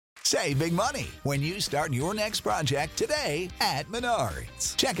Save big money when you start your next project today at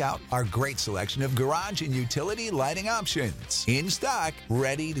Menards. Check out our great selection of garage and utility lighting options. In stock,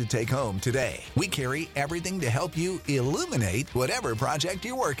 ready to take home today. We carry everything to help you illuminate whatever project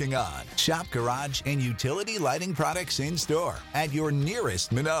you're working on. Shop garage and utility lighting products in store at your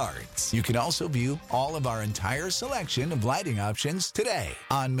nearest Menards. You can also view all of our entire selection of lighting options today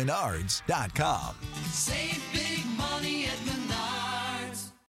on Menards.com. Save big money at Menards.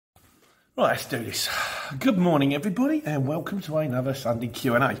 Right, let's do this. Good morning, everybody, and welcome to another Sunday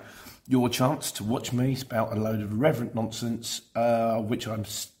Q&A. Your chance to watch me spout a load of irreverent nonsense, which I'm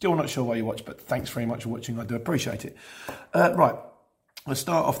still not sure why you watch, but thanks very much for watching. I do appreciate it. Right, let's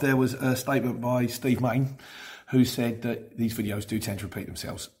start off. There was a statement by Steve Main, who said that these videos do tend to repeat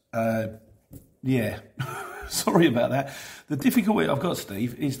themselves. Yeah, sorry about that. The difficulty I've got,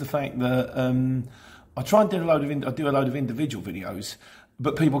 Steve, is the fact that I try and do a load of individual videos,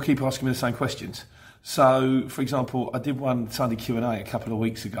 but people keep asking me the same questions. So, for example, I did one Sunday Q&A a couple of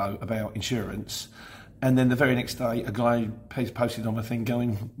weeks ago about insurance, and then the very next day, a guy posted on my thing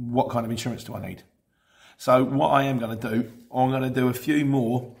going, "What kind of insurance do I need?" So, what I am going to do, I'm going to do a few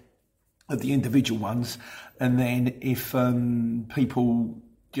more of the individual ones, and then if people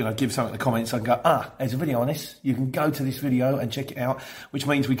give something in the comments, I can go, there's a video on this. You can go to this video and check it out, which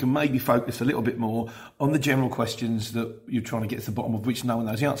means we can maybe focus a little bit more on the general questions that you're trying to get to the bottom of, which no one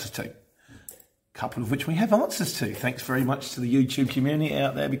knows the answers to. A couple of which we have answers to. Thanks very much to the YouTube community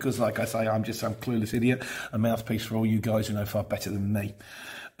out there, because like I say, I'm just some clueless idiot, a mouthpiece for all you guys who know far better than me.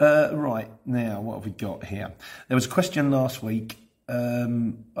 Right, now, what have we got here? There was a question last week.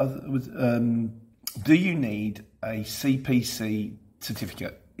 Do you need a CPC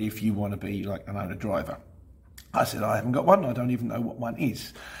certificate if you want to be like an owner driver? I said, I haven't got one. I don't even know what one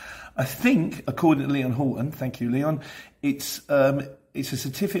is. I think, according to Leon Horton, thank you, Leon, it's a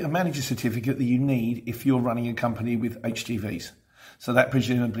certificate, a manager certificate that you need if you're running a company with HGVs. So that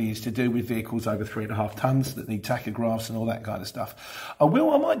presumably is to do with vehicles over 3.5 tonnes that need tachographs and all that kind of stuff. I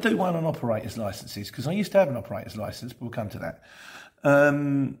might do one on operators' licences, because I used to have an operator's licence, but we'll come to that.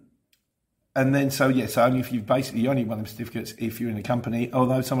 And then, so only if you only want them certificates if you're in a company,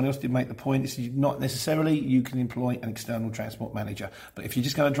 although someone else did make the point, it's not necessarily, you can employ an external transport manager. But if you're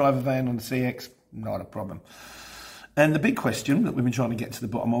just going to drive a van on the CX, not a problem. And the big question that we've been trying to get to the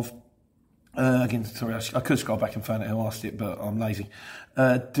bottom of, again, sorry, I could scroll back and find out who asked it, but I'm lazy.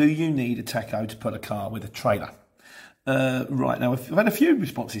 Do you need a tacho to put a car with a trailer? Right, now, I've had a few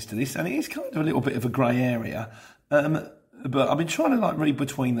responses to this, and it is kind of a little bit of a grey area. But I've been trying to read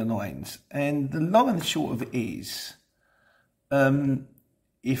between the lines, and the long and the short of it is,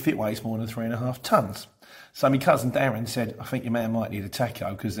 if it weighs more than 3.5 tonnes. So my cousin Darren said, I think your man might need a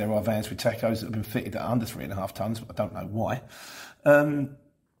tacho, because there are vans with tachos that have been fitted at under 3.5 tonnes, but I don't know why.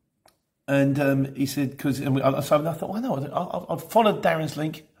 He said, so I thought, well, no, I've followed Darren's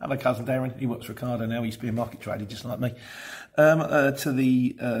link. Hello, cousin Darren. He works for Ricardo now. He used to be a market trader just like me. To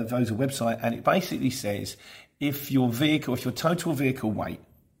the VOSA website, and it basically says, if your total vehicle weight,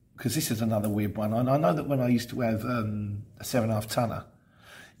 because this is another weird one. I know that when I used to have a 7.5 tonner,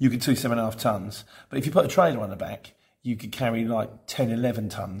 you could do 7.5 tonnes, but if you put a trailer on the back, you could carry like 10, 11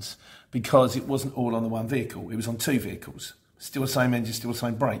 tonnes, because it wasn't all on the one vehicle. It was on two vehicles. Still the same engine, still the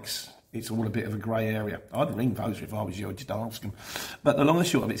same brakes. It's all a bit of a grey area. I'd ring VOSA if I was you, I'd just ask them. But the long and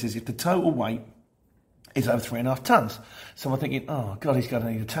short of it says, if the total weight is over 3.5 tonnes. So I'm thinking, oh God, he's going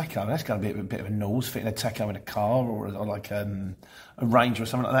to need a tacho. That's going to be a bit of a nose, fitting a tacho in a car or like a Ranger or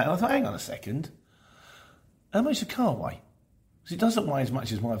something like that. And I thought, hang on a second, how much does a car weigh? Because it doesn't weigh as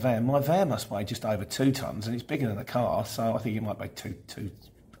much as my van. My van must weigh just over 2 tonnes, and it's bigger than the car, so I think it might weigh two.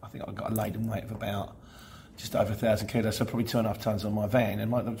 I think I've got a laden weight of about just over 1,000 kilos, so probably 2.5 tonnes on my van,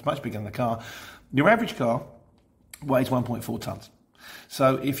 and it's much bigger than the car. Your average car weighs 1.4 tonnes.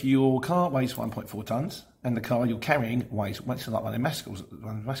 So if your car weighs 1.4 tonnes and the car you're carrying weighs, it's like one of the maths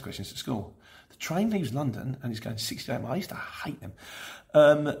questions at school. The train leaves London and it's going 68 miles. I used to hate them.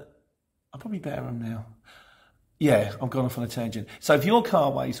 I'm probably better on now. Yeah, I've gone off on a tangent. So if your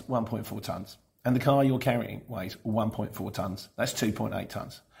car weighs 1.4 tonnes and the car you're carrying weighs 1.4 tonnes, that's 2.8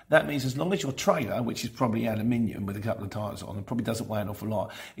 tonnes. That means as long as your trailer, which is probably aluminium with a couple of tyres on and probably doesn't weigh an awful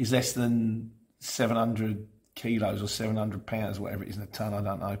lot, is less than 700 kilos or 700 pounds, whatever it is in a tonne, I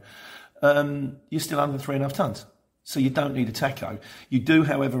don't know, you're still under 3.5 tonnes. So you don't need a tacho. You do,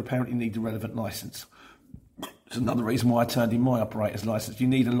 however, apparently need the relevant licence. It's another reason why I turned in my operator's licence. You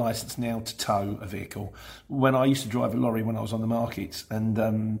need a licence now to tow a vehicle. When I used to drive a lorry when I was on the markets,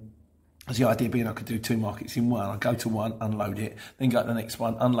 and As the idea being I could do 2 markets in one. I go to one, unload it, then go to the next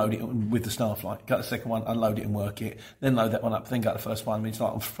one, unload it with the staff light. Go to the second one, unload it and work it, then load that one up, then go to the first one. I mean, it's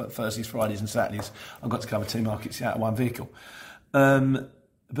like on Thursdays, Fridays and Saturdays, I've got to cover 2 markets out of one vehicle. But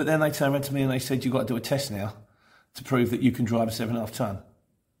then they turned around to me and they said, you've got to do a test now to prove that you can drive a 7.5 tonne.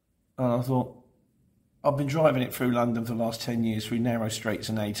 And I thought, I've been driving it through London for the last 10 years, through narrow streets,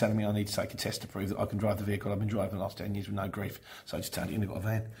 and now you're telling me I need to take a test to prove that I can drive the vehicle I've been driving the last 10 years with no grief. So I just turned it in and got a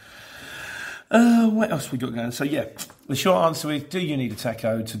van. What else we got going? So yeah, the short answer is, do you need a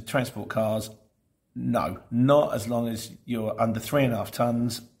tacho to transport cars? No, not as long as you're under 3.5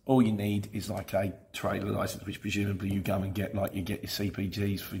 tonnes. All you need is like a trailer licence, which presumably you go and get, like you get your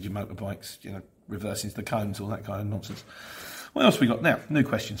CPGs for your motorbikes, you know, reversing the cones, all that kind of nonsense. What else we got now? New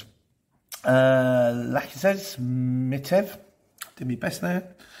questions. Lakizes Mitev, did my best there.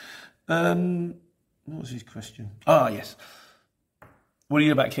 What was his question? Yes. What are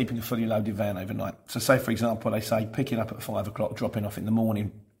you about keeping a fully loaded van overnight? So say, for example, they say picking up at 5 o'clock, dropping off in the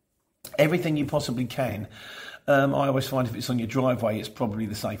morning. Everything you possibly can. I always find if it's on your driveway, it's probably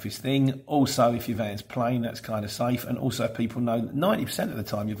the safest thing. Also, if your van's plain, that's kind of safe. And also, people know that 90% of the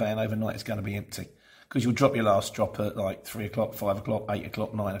time your van overnight is going to be empty. Because you'll drop your last drop at like 3 o'clock, 5 o'clock, 8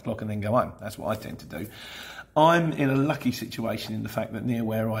 o'clock, 9 o'clock, and then go home. That's what I tend to do. I'm in a lucky situation in the fact that near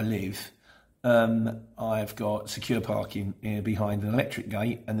where I live, I've got secure parking behind an electric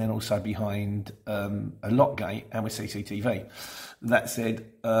gate and then also behind a lock gate and with CCTV. That said,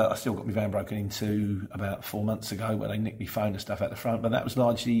 I still got my van broken into about 4 months ago where they nicked my phone and stuff out the front, but that was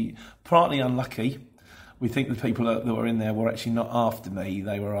largely partly unlucky. We think the people that were in there were actually not after me.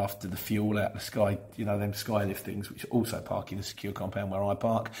 They were after the fuel out the sky, you know, them Skylift things, which also park in a secure compound where I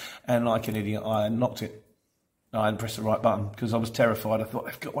park. And like an idiot, I unlocked it. I hadn't pressed the right button because I was terrified. I thought,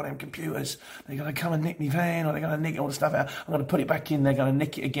 they've got one of them computers. They're going to come and nick my van, or they're going to nick all the stuff out. I'm going to put it back in. They're going to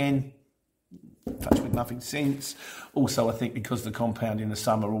nick it again. Touch with nothing since. Also, I think because the compound in the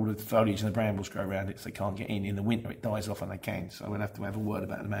summer, all the foliage and the brambles grow around it, so they can't get in. In the winter, it dies off and they can. So we'll have to have a word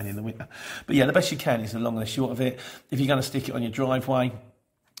about the man in the winter. But yeah, the best you can is the long and the short of it. If you're going to stick it on your driveway,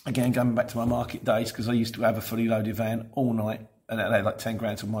 again, going back to my market days, because I used to have a fully loaded van all night, and they had like 10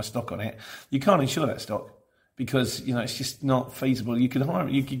 grand of my stock on it. You can't insure that stock because, you know, it's just not feasible. You can hire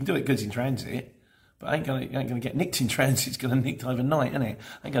it, you can do it goods in transit, but it ain't going to get nicked in transit. It's going to nicked overnight, isn't it?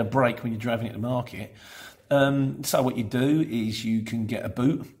 Ain't going to break when you're driving it to market. So what you do is you can get a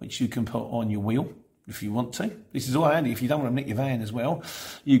boot, which you can put on your wheel if you want to. This is all handy if you don't want to nick your van as well.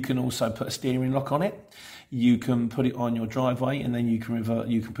 You can also put a steering lock on it. You can put it on your driveway, and then you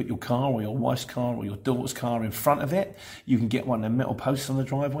can put your car or your wife's car or your daughter's car in front of it. You can get one of the metal posts on the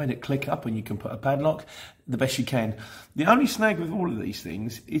driveway that click up, and you can put a padlock the best you can. The only snag with all of these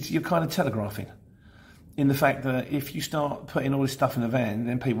things is you're kind of telegraphing, in the fact that if you start putting all this stuff in the van,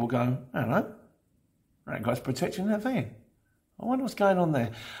 then people will go, I don't know, that guy's protecting that van. I wonder what's going on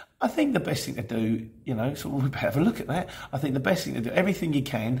there. I think the best thing to do, you know, so we better have a look at that. I think the best thing to do, everything you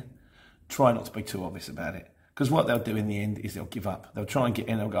can, try not to be too obvious about it. Because what they'll do in the end is they'll give up. They'll try and get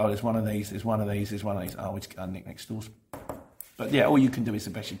in, they'll go, oh, there's one of these, there's one of these, there's one of these. Oh, it's going to nick next doors. But yeah, all you can do is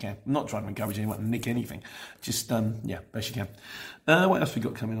the best you can. I'm not trying to encourage anyone to nick anything. Just, best you can. What else we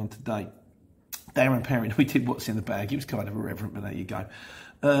got coming on today? Darren Perrin, we did What's in the Bag. It was kind of irreverent, but there you go.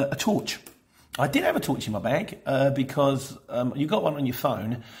 A torch. I did have a torch in my bag because you got one on your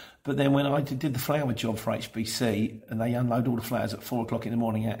phone, but then when I did the flower job for HBC and they unload all the flowers at 4 o'clock in the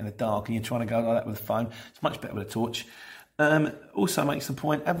morning out in the dark and you're trying to go like that with a phone, it's much better with a torch. Also makes the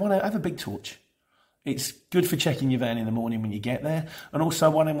point, have a big torch. It's good for checking your van in the morning when you get there, and also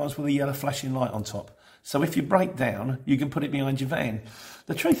one of them ones with a yellow flashing light on top. So if you break down, you can put it behind your van.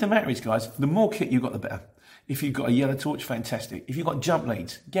 The truth of the matter is, guys, the more kit you've got, the better. If you've got a yellow torch, fantastic. If you've got jump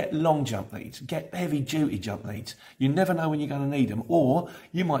leads, get long jump leads. Get heavy-duty jump leads. You never know when you're going to need them. Or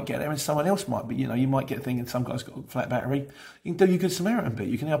you might get there and someone else might. But, you know, you might get a thing and some guy's got a flat battery. You can do your Good Samaritan bit.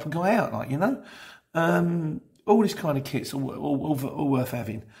 You can help a guy out, like, you know. All this kind of kit's all worth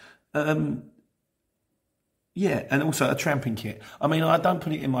having. Yeah, and also a tramping kit. I mean, I don't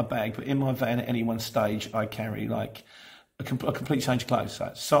put it in my bag, but in my van at any one stage, I carry, like, a complete change of clothes.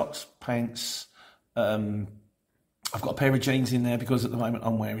 So socks, pants. I've got a pair of jeans in there because at the moment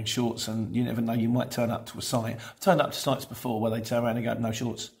I'm wearing shorts, and you never know, you might turn up to a site. I've turned up to sites before where they turn around and go, no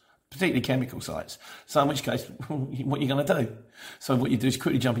shorts, particularly chemical sites. So in which case, what are you going to do? So what you do is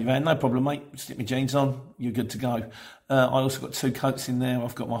quickly jump in your van, no problem, mate, stick my jeans on, you're good to go. I also got 2 coats in there.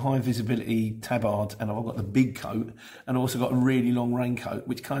 I've got my high visibility tabard and I've got the big coat, and I've also got a really long raincoat,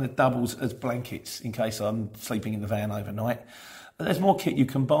 which kind of doubles as blankets in case I'm sleeping in the van overnight. But there's more kit you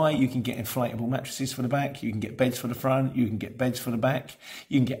can buy. You can get inflatable mattresses for the back. You can get beds for the front. You can get beds for the back.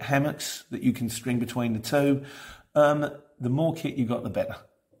 You can get hammocks that you can string between the two. The more kit you got, the better.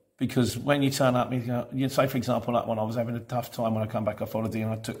 Because when you turn up, you say, for example, like when I was having a tough time when I come back off holiday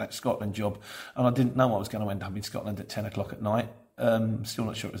and I took that Scotland job and I didn't know I was going to end up in Scotland at 10 o'clock at night. Still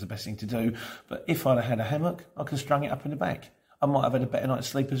not sure it was the best thing to do. But if I'd have had a hammock, I could have strung it up in the back. I might have had a better night's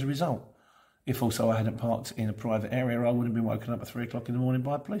sleep as a result. If also I hadn't parked in a private area, I would have been woken up at 3 o'clock in the morning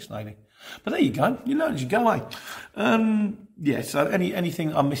by a police lady. But there you go. You learn as you go, eh? So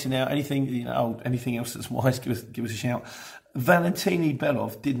anything I'm missing out, anything else that's wise, give us a shout. Valentini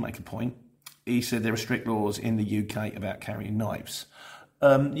Belov did make a point. He said there are strict laws in the UK about carrying knives.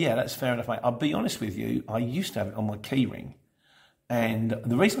 That's fair enough, mate. I'll be honest with you, I used to have it on my keyring. And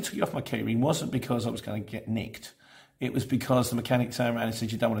the reason I took it off my keyring wasn't because I was going to get nicked. It was because the mechanic turned around and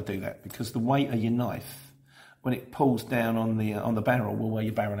said, you don't want to do that because the weight of your knife, when it pulls down on the barrel, will wear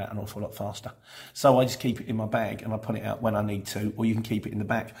your barrel out an awful lot faster. So I just keep it in my bag and I pull it out when I need to, or you can keep it in the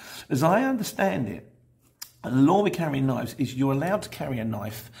back. As I understand it, the law with carrying knives is you're allowed to carry a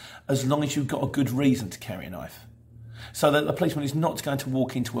knife as long as you've got a good reason to carry a knife. So that the policeman is not going to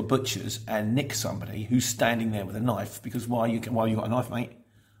walk into a butcher's and nick somebody who's standing there with a knife because why you got a knife, mate?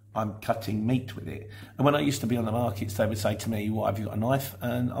 I'm cutting meat with it. And when I used to be on the markets, they would say to me, "What have you got a knife?"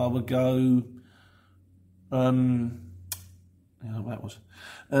 And I would go, "What have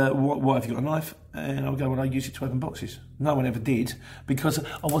you got a knife?" And I would go, "Well, I use it to open boxes." No one ever did because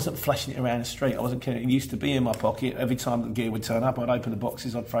I wasn't flashing it around the street. I wasn't carrying it. It used to be in my pocket. Every time the gear would turn up, I'd open the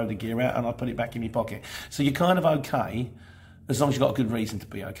boxes, I'd throw the gear out, and I'd put it back in my pocket. So you're kind of okay as long as you've got a good reason to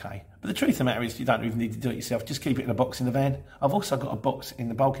be okay. But the truth of the matter is you don't even need to do it yourself. Just keep it in a box in the van. I've also got a box in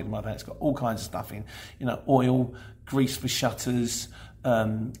the bulkhead of my van. It's got all kinds of stuff in. Oil, grease for shutters,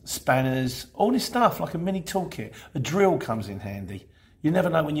 spanners, all this stuff, like a mini toolkit. A drill comes in handy. You never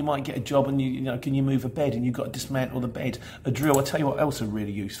know when you might get a job and can you move a bed and you've got to dismantle the bed. A drill, I'll tell you what else are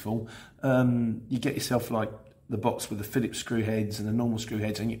really useful. You get yourself like the box with the Phillips screw heads and the normal screw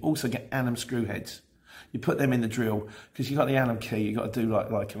heads, and you also get Allen screw heads. You put them in the drill because you've got the Allen key. You've got to do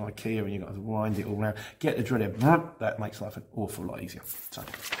like an IKEA and you've got to wind it all around. Get the drill there. That makes life an awful lot easier. So,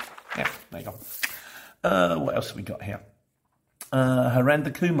 yeah, there you go. What else have we got here?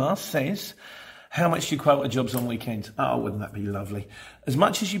 Haranda Kumar says, how much do you quote at jobs on weekends? Oh, wouldn't that be lovely? As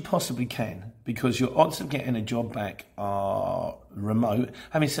much as you possibly can, because your odds of getting a job back are remote.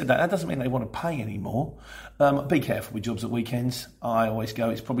 Having said that, that doesn't mean they want to pay anymore. Be careful with jobs at weekends. I always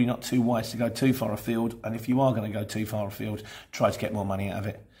go, it's probably not too wise to go too far afield. And if you are going to go too far afield, try to get more money out of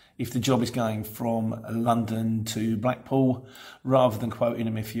it. If the job is going from London to Blackpool, rather than quoting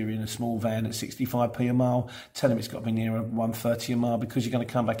them if you're in a small van at 65p a mile, tell them it's got to be nearer 130 a mile because you're going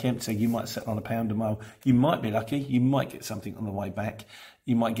to come back empty. You might settle on £1 a mile. You might be lucky. You might get something on the way back.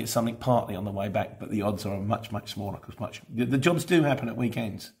 You might get something partly on the way back, but the odds are much, much smaller. The jobs do happen at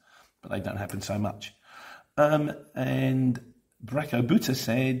weekends, but they don't happen so much. And Bracco Buta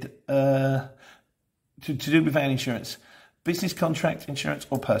said, to do with van insurance, business contract insurance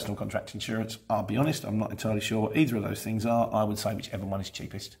or personal contract insurance? I'll be honest, I'm not entirely sure what either of those things are. I would say whichever one is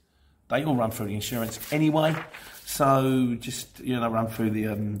cheapest. They all run through the insurance anyway, so just run through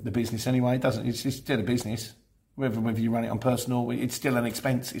the business anyway. It's still a business. Whether you run it on personal, it's still an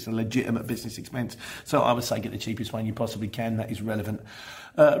expense. It's a legitimate business expense. So I would say get the cheapest one you possibly can. That is relevant.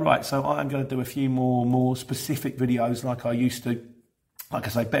 Right, so I'm going to do a few more specific videos like I used to. Like I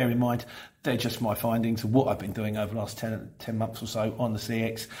say, bear in mind, they're just my findings of what I've been doing over the last 10 months or so on the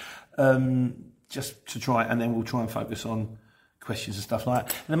CX, just to try, and then we'll try and focus on questions and stuff like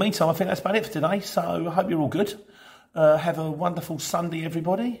that. In the meantime, I think that's about it for today, so I hope you're all good. Have a wonderful Sunday,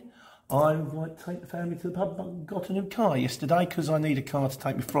 everybody. I might take the family to the pub. I got a new car yesterday because I need a car to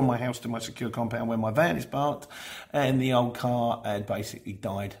take me from my house to my secure compound where my van is parked, and the old car had basically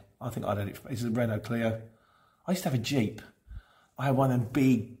died. I think I'd had it. It's a Renault Clio. I used to have a Jeep. I had one of them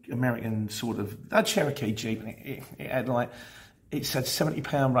big American sort of a Cherokee Jeep, and it had it's had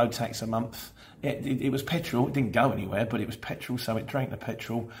 £70 road tax a month. It was petrol. It didn't go anywhere, but it was petrol, so it drank the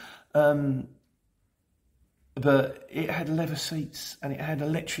petrol. But it had leather seats, and it had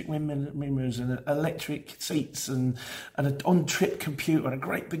electric mirrors and electric seats and an on-trip computer and a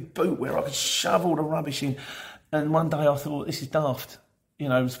great big boot where I could shove all the rubbish in. And one day I thought, this is daft,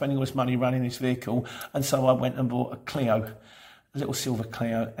 spending all this money running this vehicle. And so I went and bought a Clio, a little silver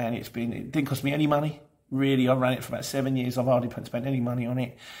Clio, and it didn't cost me any money. Really, I ran it for about 7 years. I've hardly spent any money on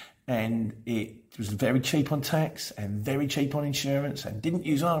it. And it was very cheap on tax and very cheap on insurance and didn't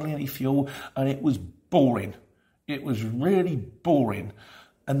use hardly any fuel. And it was boring. It was really boring.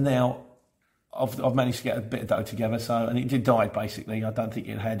 And now I've managed to get a bit of dough together, and it did die basically. I don't think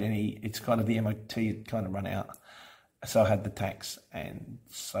it had any. It's kind of the MOT had kind of run out, so I had the tax and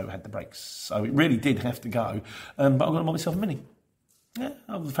so had the brakes. So it really did have to go. But I'm going to buy myself a Mini. Yeah,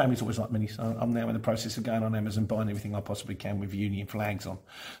 the family's always like Mini, so I'm now in the process of going on Amazon buying everything I possibly can with Union flags on,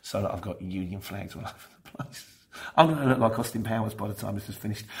 so that I've got Union flags all over the place. I'm going to look like Austin Powers by the time this is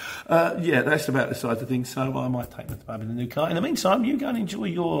finished. Yeah, that's about the size of things. So I might take my baby in the new car. In the meantime, you go and enjoy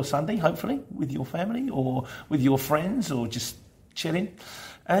your Sunday, hopefully, with your family or with your friends or just chilling.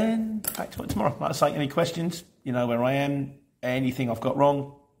 And back to it tomorrow. Like I say, any questions, you know where I am. Anything I've got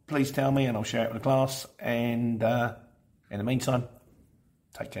wrong, please tell me and I'll share it with the class. And in the meantime,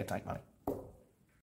 take care, take mate.